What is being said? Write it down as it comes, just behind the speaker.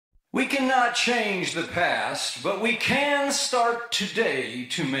We cannot change the past, but we can start today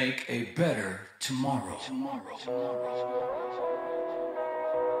to make a better tomorrow.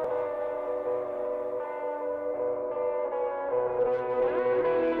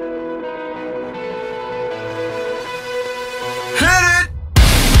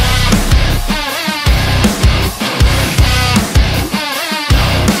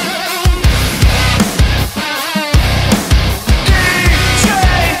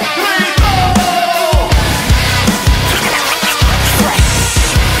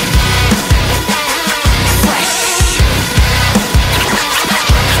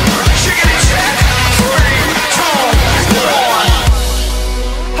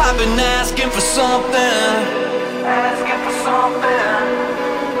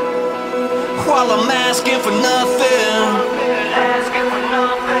 While I'm asking for nothing,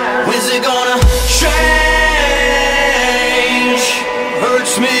 when's it gonna change?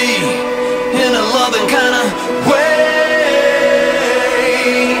 Hurts me in a loving kind of way.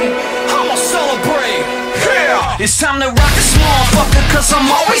 I'ma celebrate, yeah. It's time to rock this motherfucker, cause I'm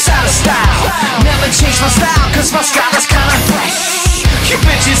always out of style. Never change my style, cause my style is kinda fresh. You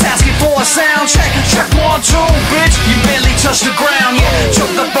bitches asking for a sound check. Check 1, 2, bitch. You barely touch the ground, yeah.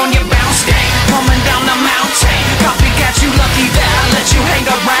 Choked up on your bounce game, coming down the mountain. Copy got you lucky that I let you hang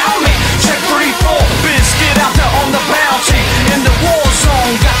around me. Check 3, 4, Bizkit out there on the bounty. In the war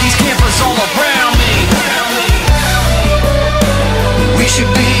zone, got these campers all around me. We should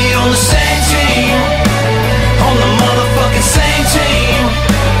be on the same team, on the motherfucking same team.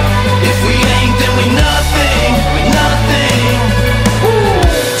 If we ain't, then we nothing, we nothing.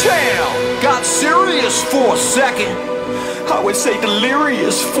 Got serious for a second, I would say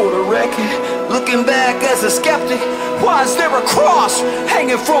delirious for the record. Looking back as a skeptic, why is there a cross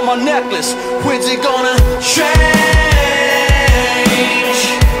hanging from my necklace? When's it gonna change?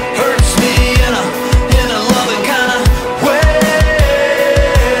 Hurts me in a loving kind of way.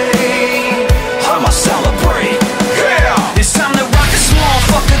 I'ma celebrate, yeah. It's time to rock this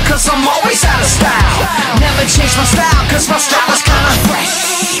motherfucker, cause I'm always out of style. Never change my style, cause my style is kinda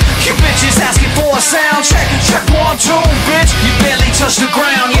fresh. You bitches asking for a sound check. Check 1, 2, bitch. You barely touch the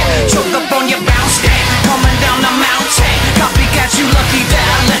ground, yeah. Choked up on your bounce game, coming down the mountain. Copycat, you lucky that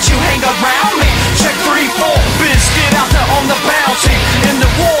I let you hang around me. Check 3, 4, Bizkit out there on the bounty. In the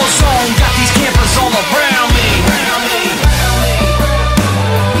war zone, got these campers all around me.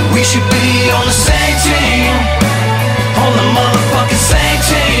 We should be on the same team, on the motherfucking same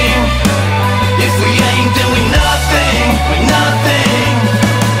team. If we ain't, then we nothing, we nothing.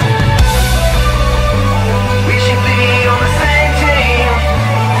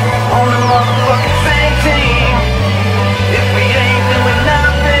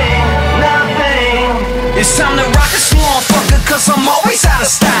 It's time to rock this motherfucker, cause I'm always out of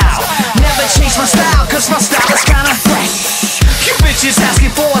style. Never change my style, cause my style is kinda fresh. You bitches asking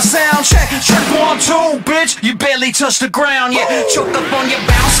for a sound check. Check 1, 2, bitch. You barely touch the ground, yeah. Choked up on your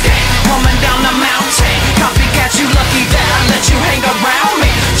bounce game, coming down the mountain.